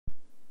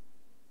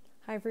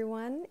Hi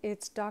everyone,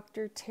 it's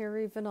Dr.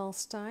 Terry Van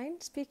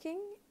Alstyne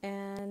speaking,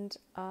 and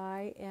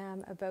I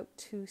am about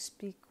to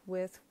speak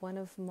with one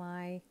of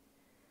my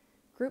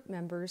group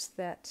members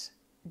that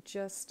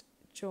just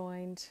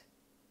joined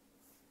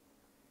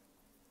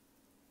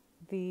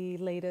the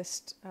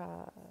latest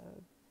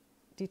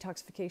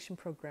detoxification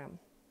program.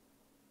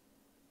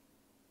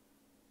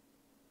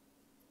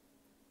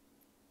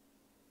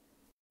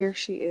 Here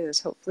she is.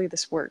 Hopefully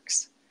this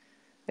works.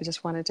 I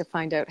just wanted to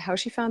find out how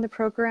she found the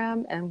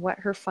program and what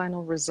her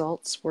final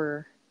results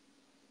were.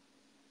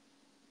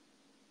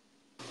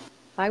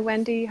 Hi,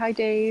 Wendy. Hi,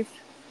 Dave.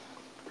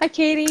 Hi,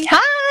 Katie.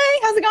 Hi,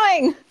 how's it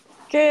going?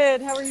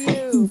 Good. How are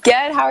you?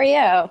 Good, how are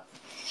you?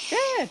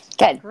 Good.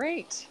 Good.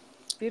 Great.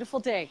 Beautiful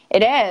day.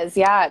 It is,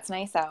 yeah, it's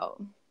nice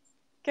out.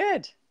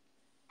 Good.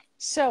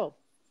 So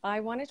I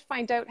wanted to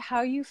find out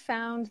how you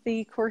found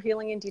the Core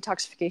Healing and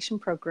Detoxification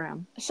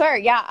program. Sure,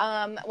 yeah.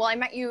 Well, I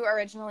met you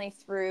originally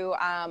through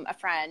a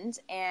friend,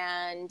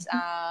 and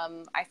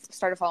I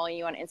started following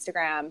you on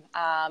Instagram,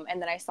 and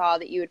then I saw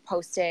that you had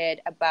posted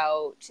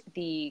about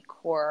the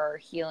Core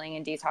Healing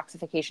and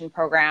Detoxification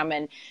program,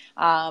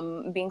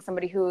 and being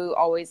somebody who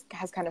always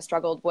has kind of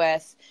struggled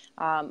with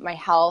my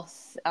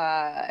health,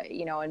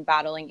 and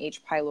battling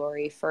H.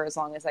 pylori for as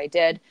long as I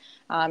did,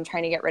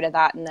 trying to get rid of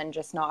that, and then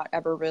just not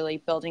ever really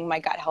building my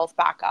gut health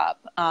back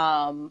up.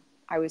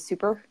 I was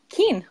super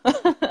keen.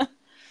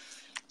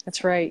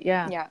 That's right.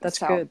 Yeah, that's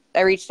so good.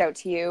 I reached out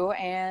to you,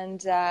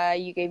 and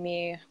you gave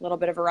me a little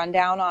bit of a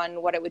rundown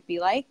on what it would be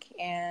like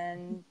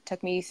and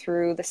took me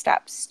through the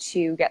steps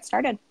to get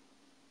started.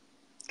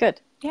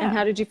 Good. Yeah. And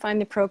how did you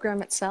find the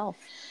program itself?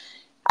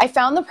 I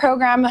found the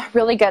program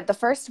really good. The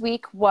first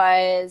week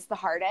was the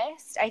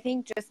hardest. I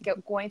think just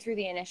going through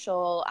the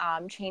initial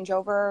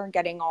changeover,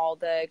 getting all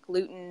the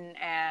gluten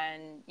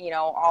and,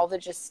 all the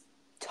just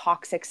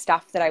toxic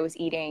stuff that I was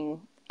eating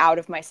out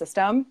of my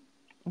system,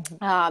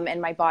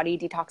 and my body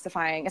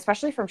detoxifying,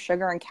 especially from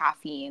sugar and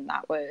caffeine.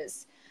 That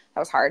was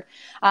hard.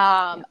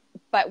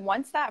 But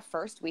once that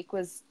first week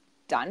was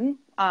done,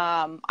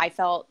 I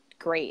felt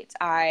great.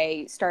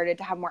 I started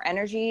to have more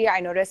energy. I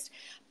noticed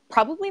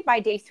probably by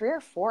day 3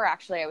 or 4,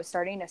 actually, I was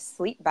starting to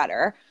sleep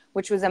better,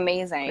 which was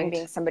amazing. Great.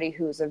 Being somebody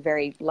who's a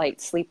very light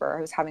sleeper,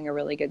 I was having a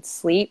really good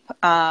sleep,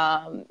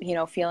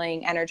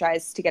 feeling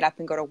energized to get up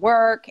and go to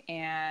work.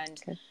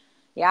 And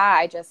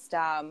I just,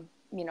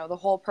 the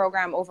whole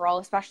program overall,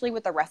 especially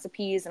with the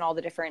recipes and all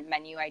the different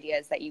menu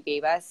ideas that you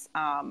gave us,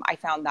 I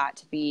found that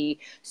to be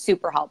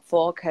super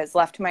helpful, because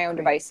left to my own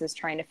devices,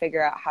 trying to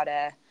figure out how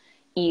to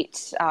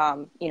eat,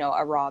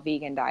 a raw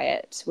vegan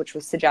diet, which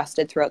was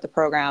suggested throughout the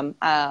program.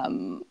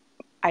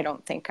 I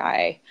don't think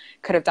I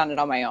could have done it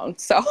on my own.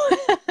 So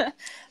that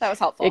was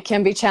helpful. It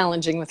can be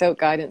challenging without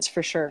guidance,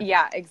 for sure.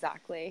 Yeah,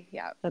 exactly.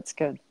 Yeah. That's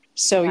good.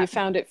 So you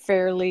found it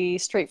fairly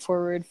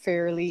straightforward,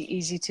 fairly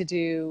easy to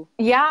do?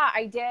 Yeah,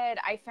 I did.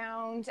 I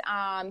found,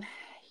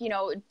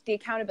 the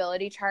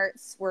accountability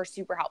charts were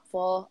super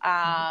helpful.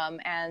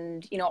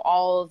 And,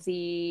 all of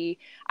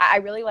I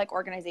really like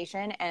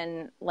organization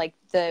and like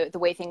the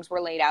way things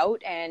were laid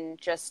out, and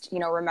just,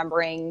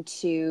 remembering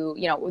to,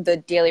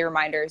 the daily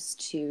reminders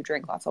to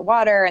drink lots of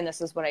water, and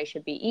this is what I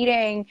should be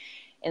eating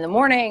in the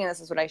morning, and this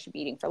is what I should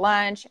be eating for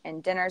lunch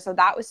and dinner. So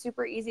that was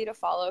super easy to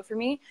follow for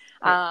me.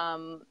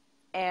 Right.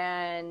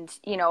 And,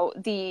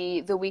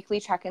 the weekly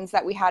check-ins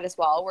that we had as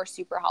well were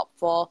super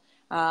helpful,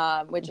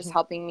 which is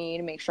helping me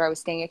to make sure I was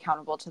staying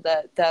accountable to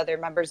the other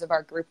members of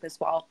our group as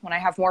well. When I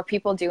have more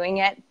people doing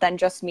it than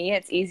just me,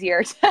 it's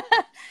easier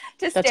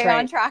to stay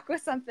on track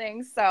with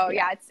something. So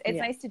it's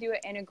nice to do it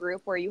in a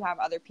group where you have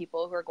other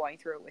people who are going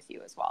through it with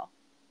you as well.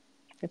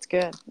 It's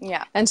good.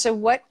 Yeah. And so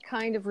what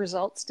kind of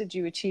results did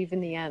you achieve in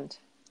the end?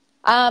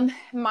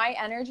 My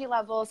energy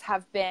levels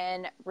have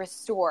been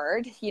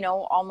restored,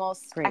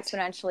 almost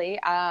exponentially.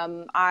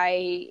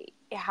 I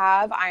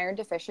have iron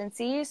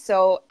deficiency,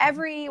 so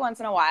every once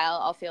in a while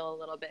I'll feel a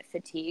little bit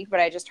fatigued, but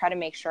I just try to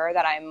make sure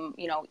that I'm,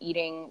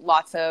 eating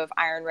lots of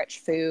iron-rich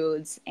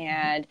foods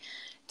and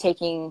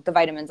taking the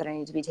vitamins that I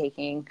need to be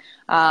taking,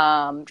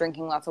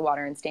 drinking lots of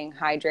water and staying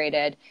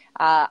hydrated.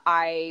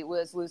 I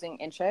was losing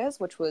inches,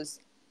 which was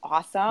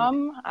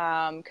awesome,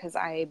 because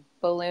I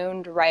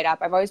ballooned right up.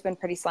 I've always been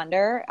pretty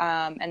slender,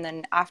 and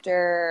then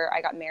after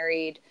I got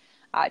married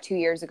 2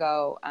 years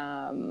ago,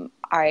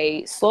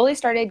 I slowly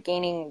started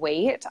gaining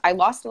weight. I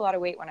lost a lot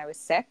of weight when I was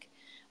sick,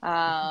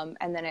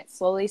 and then it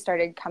slowly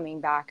started coming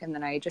back, and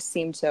then I just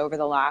seemed to,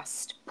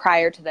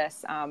 prior to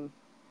this,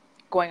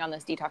 going on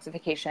this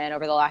detoxification,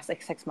 over the last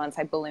 6 months,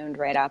 I ballooned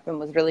right up and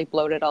was really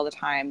bloated all the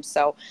time.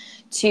 So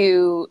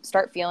to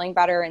start feeling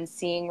better and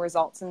seeing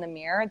results in the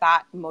mirror,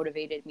 that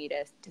motivated me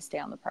to stay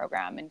on the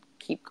program and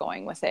keep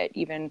going with it,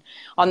 even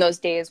on those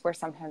days where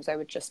sometimes I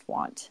would just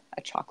want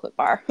a chocolate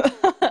bar. But,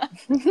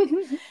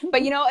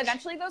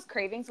 eventually those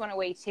cravings went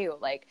away too.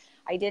 Like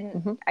I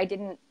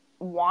didn't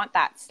want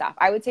that stuff.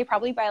 I would say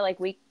probably by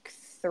week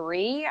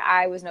 3,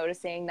 I was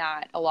noticing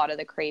that a lot of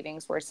the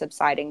cravings were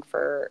subsiding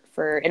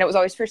and it was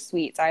always for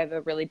sweets. I have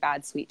a really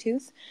bad sweet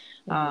tooth.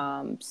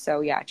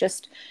 So yeah,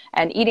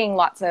 and eating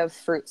lots of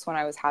fruits when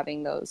I was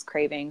having those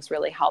cravings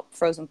really helped.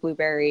 Frozen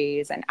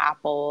blueberries and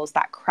apples,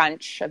 that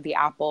crunch of the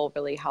apple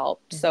really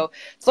helped. So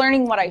it's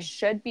learning what I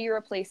should be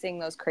replacing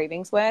those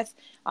cravings with,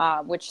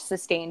 which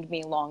sustained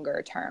me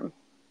longer term.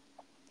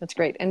 That's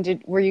great.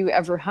 And were you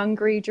ever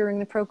hungry during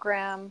the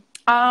program?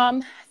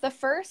 The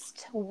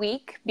first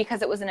week,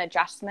 because it was an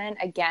adjustment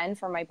again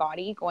for my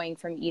body, going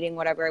from eating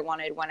whatever I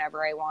wanted,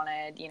 whenever I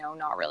wanted,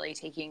 not really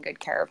taking good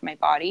care of my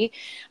body.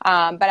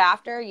 But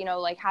after,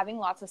 like having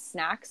lots of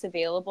snacks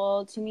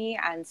available to me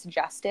and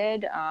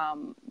suggested,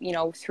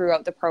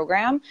 throughout the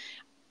program,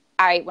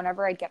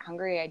 whenever I'd get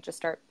hungry, I'd just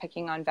start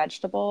picking on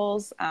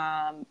vegetables.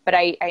 But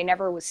I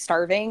never was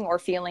starving or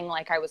feeling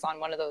like I was on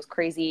one of those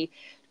crazy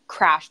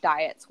crash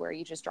diets where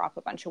you just drop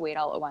a bunch of weight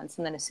all at once.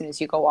 And then as soon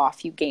as you go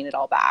off, you gain it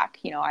all back.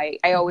 I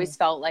always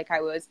felt like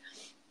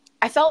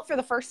I felt for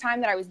the first time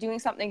that I was doing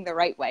something the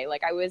right way.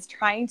 Like I was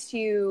trying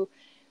to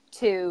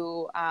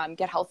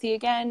get healthy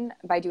again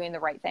by doing the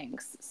right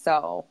things.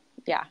 So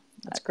yeah.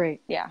 That's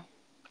great. Yeah.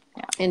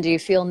 Yeah. And do you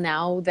feel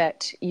now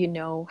that you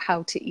know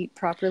how to eat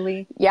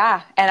properly?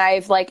 Yeah. And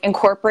I've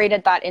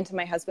incorporated that into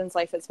my husband's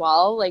life as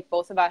well. Like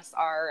both of us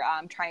are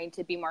trying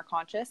to be more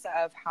conscious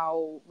of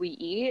how we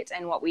eat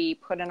and what we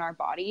put in our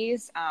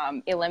bodies,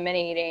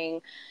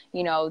 eliminating,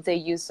 the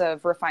use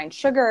of refined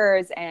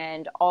sugars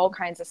and all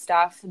kinds of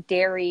stuff,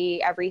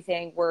 dairy,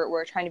 everything.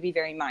 We're trying to be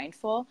very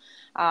mindful.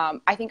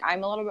 I think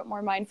I'm a little bit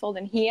more mindful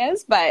than he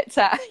is, but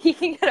he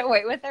can get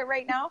away with it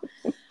right now.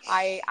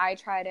 I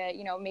try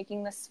to,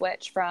 making the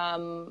switch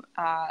from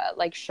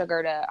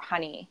sugar to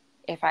honey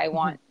if I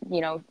want,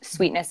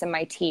 sweetness in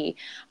my tea,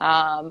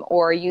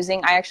 or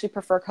I actually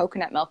prefer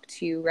coconut milk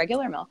to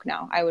regular milk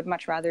now. I would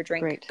much rather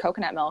drink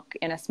coconut milk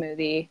in a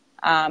smoothie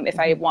if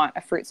I want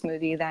a fruit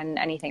smoothie than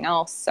anything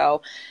else.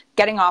 So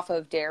getting off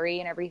of dairy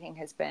and everything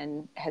has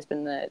been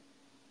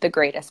the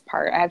greatest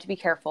part. I have to be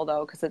careful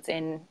though, because it's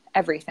in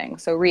everything.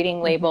 So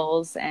reading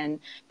labels and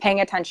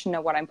paying attention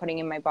to what I'm putting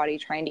in my body,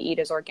 trying to eat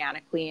as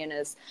organically and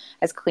as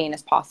clean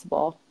as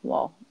possible.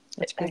 Well,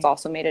 it has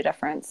also made a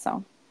difference.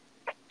 So.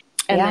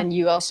 And then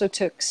you also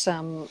took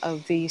some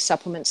of the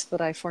supplements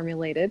that I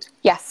formulated.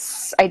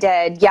 Yes, I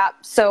did. Yep.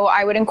 So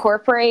I would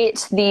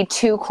incorporate the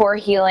 2 core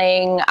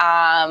healing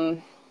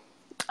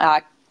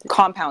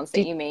compounds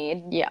that you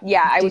made.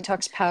 Yeah.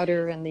 Detox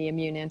powder and the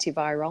immune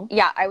antiviral.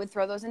 Yeah. I would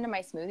throw those into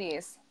my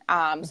smoothies.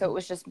 So it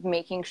was just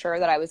making sure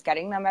that I was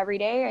getting them every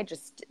day.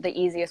 The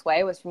easiest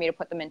way was for me to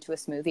put them into a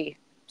smoothie.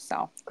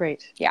 So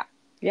great. Yeah.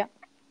 Yeah.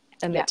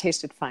 And that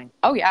tasted fine.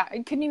 Oh yeah. I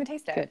couldn't even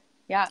taste it. Good.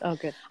 Yeah. Oh,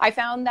 good. I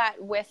found that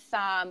with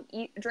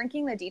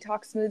drinking the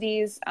detox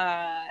smoothies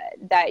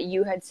that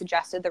you had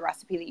suggested, the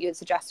recipe that you had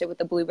suggested with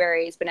the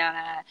blueberries,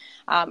 banana,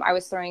 I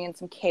was throwing in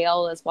some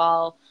kale as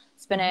well,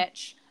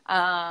 spinach.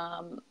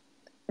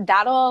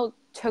 That all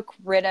got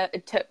rid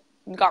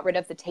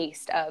of the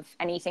taste of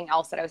anything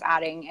else that I was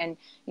adding. And,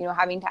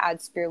 having to add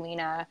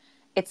spirulina,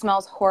 it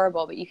smells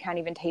horrible, but you can't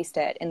even taste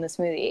it in the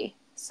smoothie.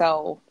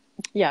 So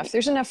yeah, if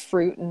there's enough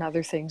fruit and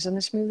other things in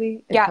the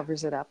smoothie, it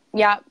covers it up.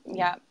 Yeah.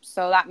 Yeah.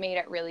 So that made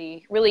it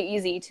really, really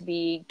easy to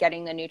be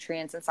getting the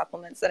nutrients and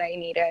supplements that I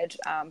needed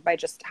by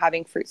just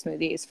having fruit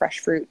smoothies, fresh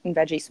fruit and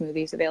veggie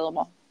smoothies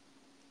available.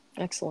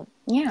 Excellent.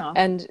 Yeah.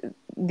 And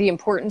the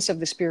importance of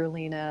the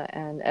spirulina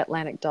and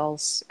Atlantic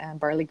dulse and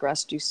barley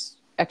grass juice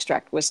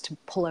extract was to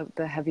pull out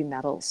the heavy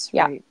metals,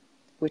 right?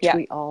 Which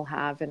we all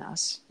have in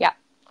us. Yeah.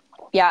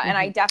 Yeah. And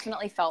I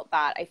definitely felt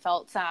that. I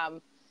felt, I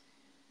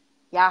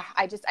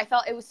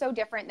felt it was so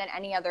different than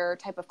any other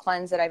type of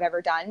cleanse that I've ever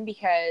done,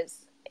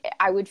 because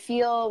I would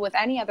feel with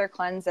any other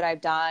cleanse that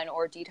I've done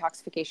or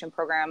detoxification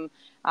program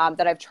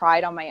that I've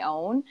tried on my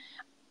own,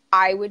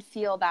 I would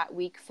feel that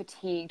week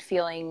fatigued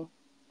feeling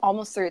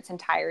almost through its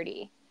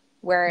entirety.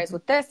 Whereas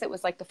with this, it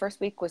was like the first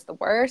week was the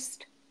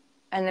worst.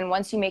 And then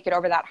once you make it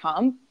over that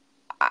hump,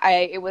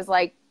 it was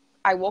like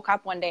I woke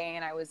up one day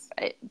and I was,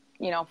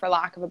 for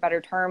lack of a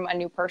better term, a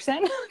new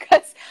person,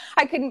 because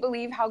I couldn't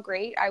believe how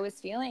great I was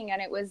feeling.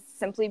 And it was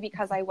simply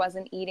because I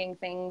wasn't eating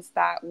things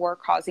that were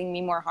causing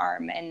me more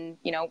harm and,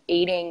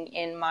 aiding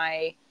in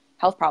my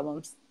health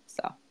problems.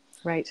 So,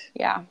 right.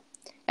 Yeah.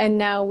 And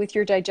now with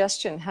your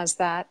digestion, has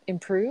that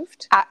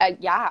improved?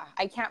 Yeah,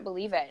 I can't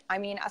believe it. I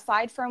mean,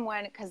 aside from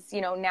because,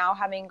 now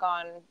having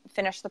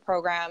finished the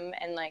program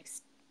and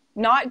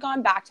not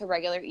gone back to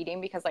regular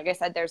eating, because like I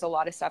said, there's a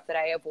lot of stuff that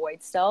I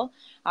avoid still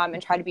and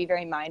try to be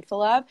very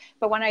mindful of.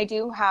 But when I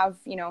do have,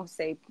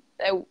 say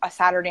a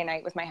Saturday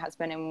night with my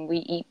husband and we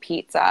eat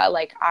pizza,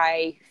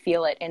 I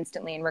feel it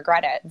instantly and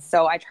regret it.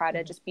 So I try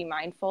to just be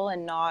mindful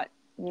and not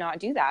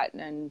do that.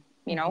 And,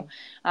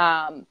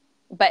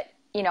 but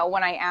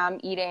when I am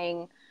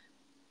eating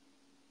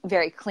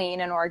very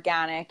clean and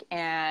organic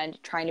and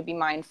trying to be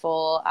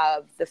mindful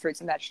of the fruits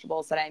and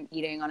vegetables that I'm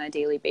eating on a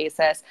daily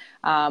basis,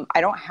 I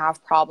don't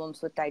have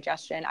problems with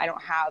digestion. I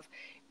don't have,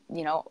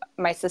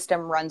 my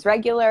system runs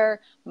regular.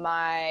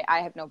 I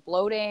have no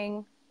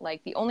bloating.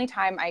 Like the only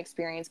time I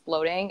experience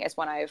bloating is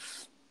when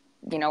I've,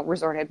 you know,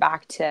 resorted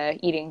back to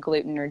eating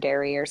gluten or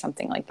dairy or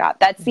something like that.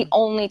 That's the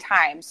only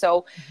time.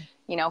 So,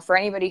 you know, for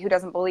anybody who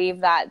doesn't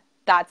believe that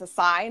that's a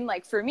sign,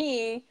 like for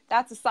me,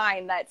 that's a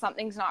sign that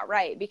something's not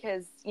right,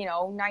 because, you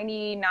know,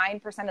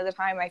 99% of the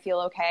time I feel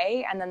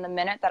okay. And then the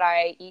minute that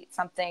I eat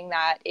something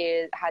that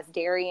has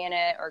dairy in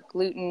it or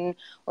gluten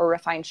or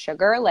refined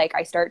sugar, like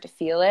I start to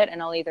feel it,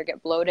 and I'll either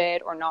get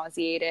bloated or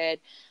nauseated,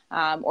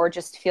 or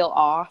just feel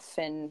off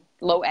and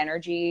low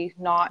energy,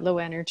 Low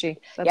energy.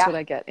 That's what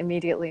I get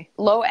immediately.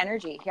 Low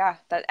energy. Yeah.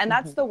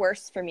 That's the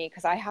worst for me,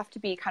 because I have to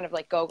be kind of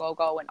like go, go,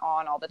 go and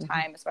on all the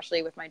time,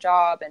 especially with my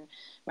job and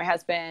my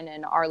husband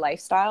and our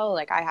lifestyle.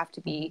 Like I have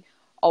to be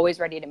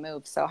always ready to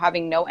move. So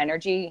having no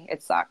energy,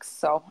 it sucks.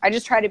 So I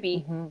just try to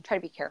be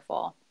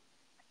careful.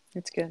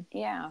 It's good.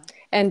 Yeah.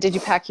 And did you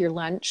pack your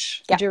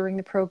lunch during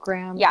the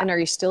program? Yeah. And are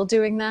you still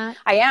doing that?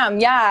 I am.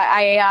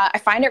 Yeah. I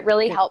find it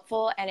really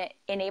helpful, and it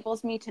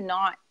enables me to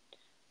not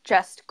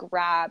just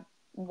grab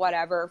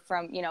whatever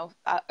from, you know,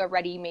 a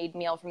ready-made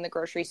meal from the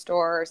grocery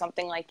store or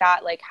something like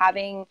that. Like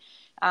having,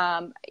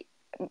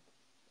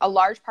 a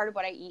large part of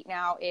what I eat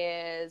now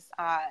is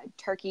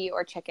turkey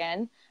or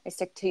chicken. I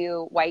stick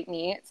to white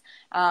meats.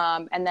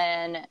 And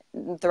then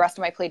the rest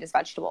of my plate is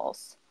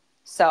vegetables.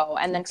 So,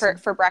 and then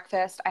for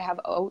breakfast, I have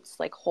oats,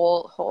 like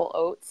whole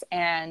oats,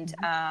 and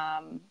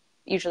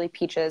usually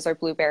peaches or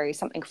blueberries,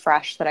 something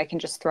fresh that I can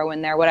just throw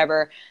in there,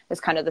 whatever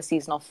is kind of the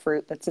seasonal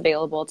fruit that's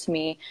available to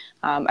me.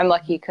 I'm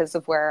lucky because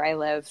of where I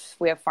live.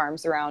 We have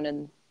farms around,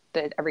 and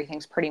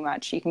everything's pretty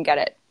much, you can get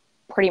it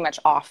pretty much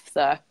off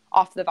the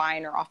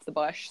vine or off the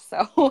bush.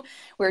 So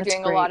we're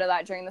doing a lot of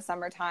that during the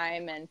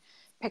summertime, and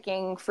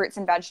picking fruits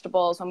and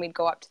vegetables when we'd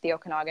go up to the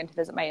Okanagan to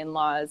visit my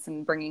in-laws,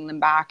 and bringing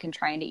them back and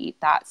trying to eat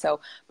that. So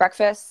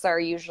breakfasts are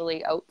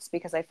usually oats,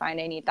 because I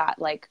find I need that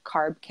like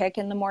carb kick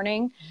in the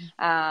morning.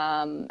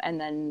 And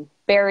then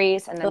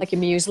berries, and then like a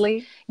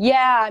muesli.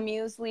 Yeah,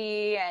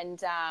 muesli, and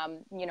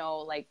you know,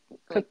 like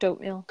cooked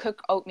oatmeal.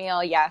 Cooked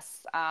oatmeal,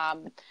 yes.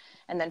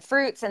 And then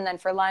fruits. And then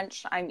for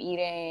lunch, I'm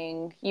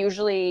eating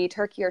usually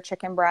turkey or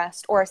chicken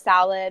breast or a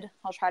salad.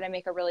 I'll try to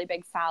make a really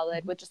big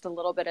salad with just a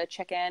little bit of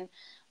chicken.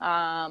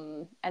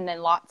 And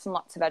then lots and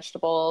lots of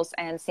vegetables.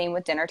 And same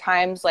with dinner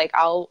times. Like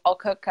I'll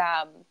cook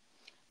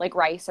like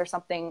rice or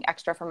something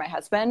extra for my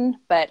husband,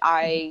 but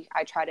I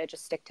try to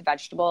just stick to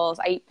vegetables.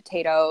 I eat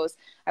potatoes.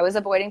 I was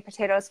avoiding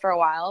potatoes for a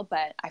while,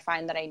 but I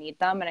find that I need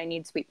them, and I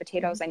need sweet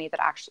potatoes. I need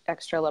that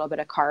extra little bit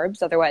of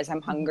carbs. Otherwise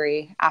I'm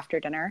hungry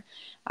after dinner.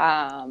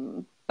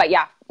 But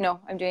yeah,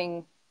 no, I'm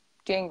doing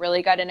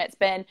really good. And it's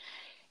been,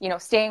 you know,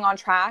 staying on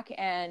track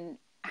and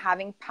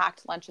having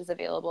packed lunches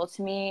available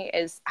to me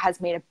has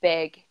made a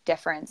big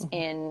difference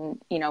in,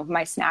 you know,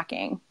 my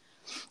snacking.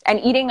 And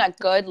eating a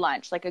good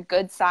lunch, like a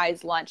good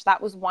size lunch.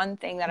 That was one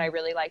thing that I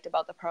really liked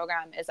about the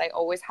program, is I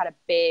always had a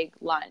big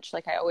lunch.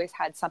 Like I always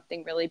had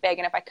something really big.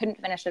 And if I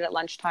couldn't finish it at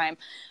lunchtime,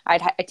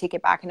 I'd take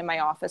it back into my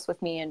office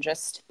with me and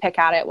just pick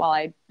at it while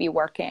I'd be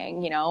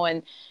working, you know,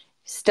 and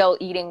still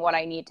eating what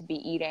I need to be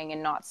eating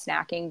and not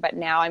snacking. But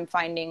now I'm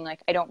finding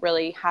like I don't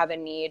really have a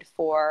need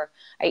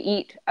I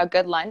eat a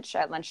good lunch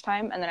at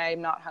lunchtime, and then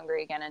I'm not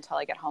hungry again until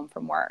I get home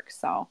from work.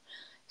 So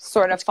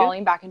sort of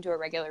falling back into a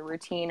regular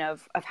routine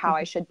of how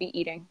I should be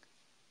eating.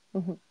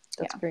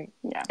 That's great.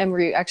 Yeah. And were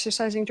you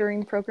exercising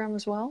during the program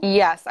as well?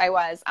 Yes, I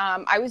was.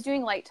 I was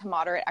doing light to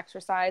moderate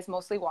exercise,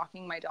 mostly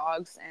walking my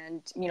dogs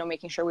and, you know,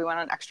 making sure we went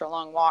on extra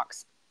long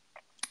walks.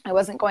 I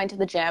wasn't going to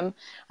the gym.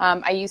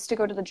 I used to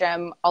go to the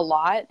gym a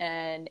lot,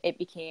 and it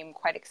became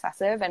quite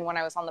excessive. And when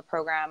I was on the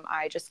program,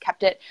 I just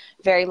kept it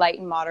very light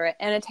and moderate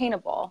and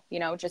attainable, you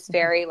know, just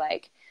very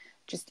like,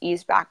 just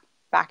ease back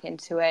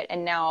into it.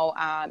 And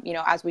now, you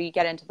know, as we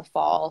get into the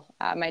fall,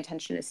 my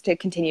intention is to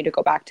continue to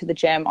go back to the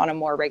gym on a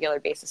more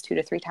regular basis, 2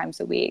 to 3 times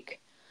a week,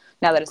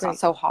 now that it's not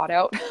so hot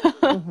out.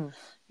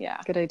 Yeah.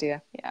 Good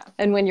idea. Yeah.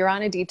 And when you're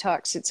on a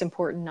detox, it's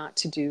important not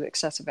to do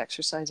excessive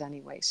exercise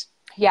anyways.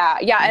 Yeah.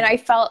 And I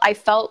felt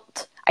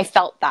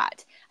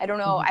that. I don't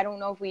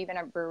know if we even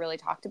ever really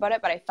talked about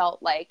it, but I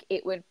felt like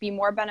it would be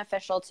more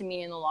beneficial to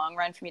me in the long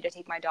run for me to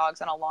take my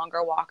dogs on a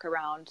longer walk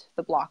around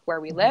the block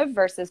where we live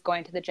versus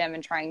going to the gym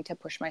and trying to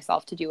push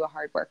myself to do a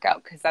hard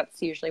workout. Cause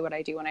that's usually what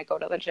I do when I go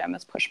to the gym,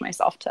 is push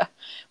myself to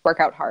work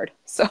out hard.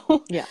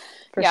 So yeah,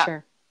 for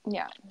sure.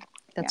 Yeah.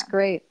 That's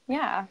great.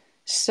 Yeah.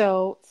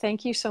 So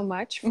thank you so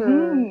much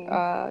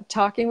for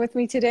talking with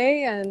me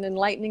today and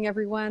enlightening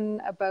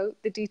everyone about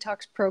the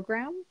detox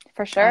program.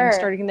 For sure. I'm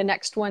starting the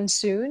next one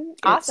soon.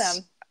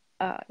 Awesome.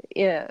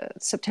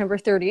 It's September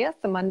 30th,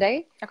 the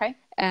Monday. Okay.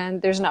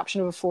 And there's an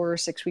option of a 4 or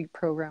 6 week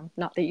program.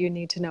 Not that you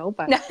need to know,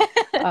 but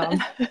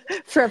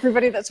for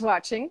everybody that's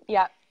watching.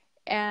 Yeah.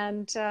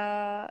 And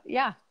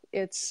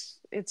it's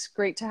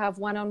great to have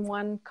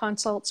one-on-one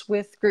consults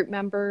with group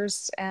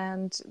members,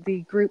 and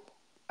the group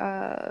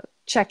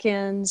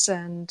check-ins,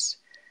 and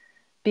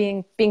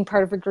being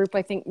part of a group,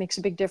 I think, makes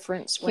a big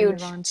difference when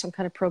you're on some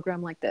kind of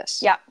program like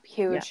this. Yeah,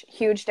 huge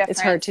difference.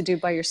 It's hard to do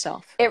by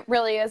yourself. It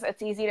really is.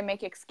 It's easy to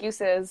make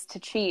excuses to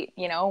cheat,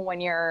 you know,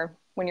 when you're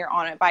when you're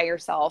on it by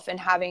yourself, and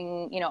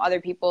having, you know,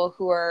 other people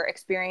who are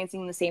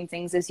experiencing the same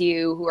things as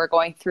you, who are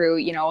going through,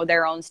 you know,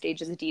 their own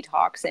stages of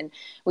detox, and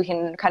we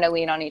can kind of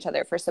lean on each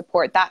other for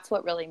support. That's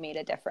what really made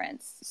a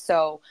difference.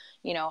 So,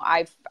 you know,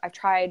 I've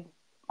tried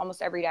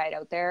almost every diet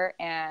out there,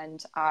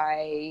 and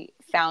I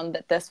found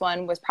that this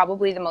one was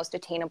probably the most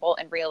attainable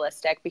and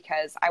realistic,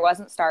 because I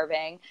wasn't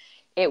starving.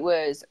 It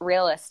was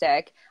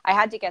realistic. I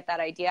had to get that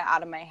idea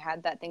out of my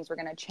head that things were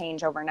going to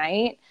change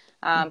overnight,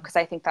 because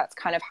I think that's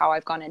kind of how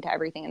I've gone into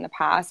everything in the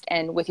past.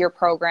 And with your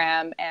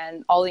program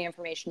and all the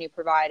information you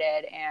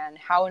provided and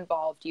how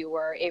involved you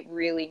were, it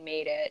really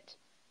made it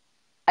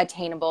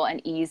attainable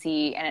and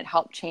easy, and it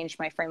helped change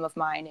my frame of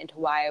mind into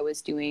why I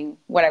was doing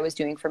what I was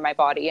doing for my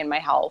body and my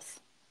health.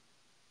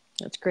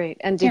 That's great.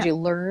 And did you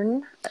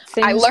learn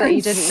things I learned that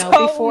you didn't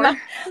know before?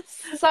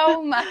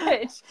 So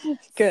much.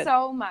 Good.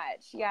 So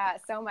much. Yeah,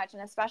 so much.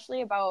 And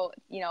especially about,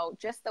 you know,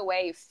 just the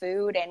way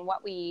food and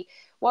what we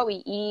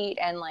eat,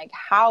 and like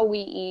how we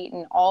eat,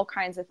 and all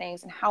kinds of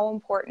things, and how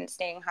important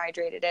staying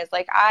hydrated is.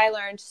 Like, I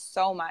learned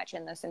so much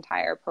in this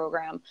entire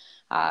program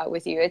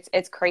with you.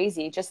 It's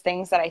crazy. Just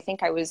things that I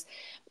think I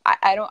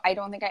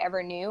don't think I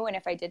ever knew. And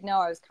if I did know,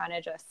 I was kind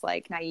of just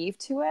like naive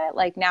to it.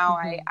 Like now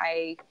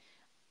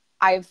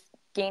I've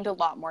gained a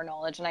lot more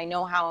knowledge, and I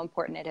know how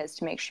important it is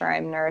to make sure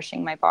I'm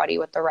nourishing my body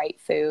with the right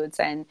foods,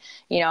 and,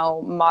 you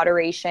know,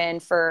 moderation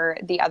for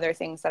the other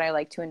things that I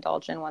like to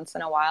indulge in once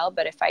in a while.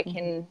 But if I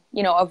can,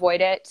 you know, avoid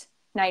it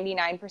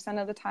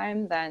 99% of the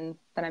time, then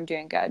I'm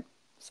doing good.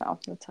 So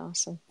that's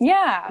awesome.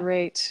 Yeah.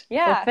 Great.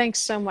 Yeah. Well, thanks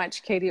so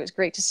much, Katie. It was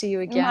great to see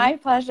you again. My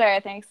pleasure.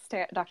 Thanks,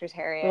 Dr.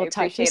 Terry. We'll I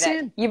appreciate talk to you it.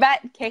 soon. You bet.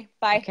 Okay.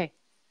 Bye. Okay.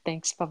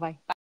 Thanks. Bye-bye.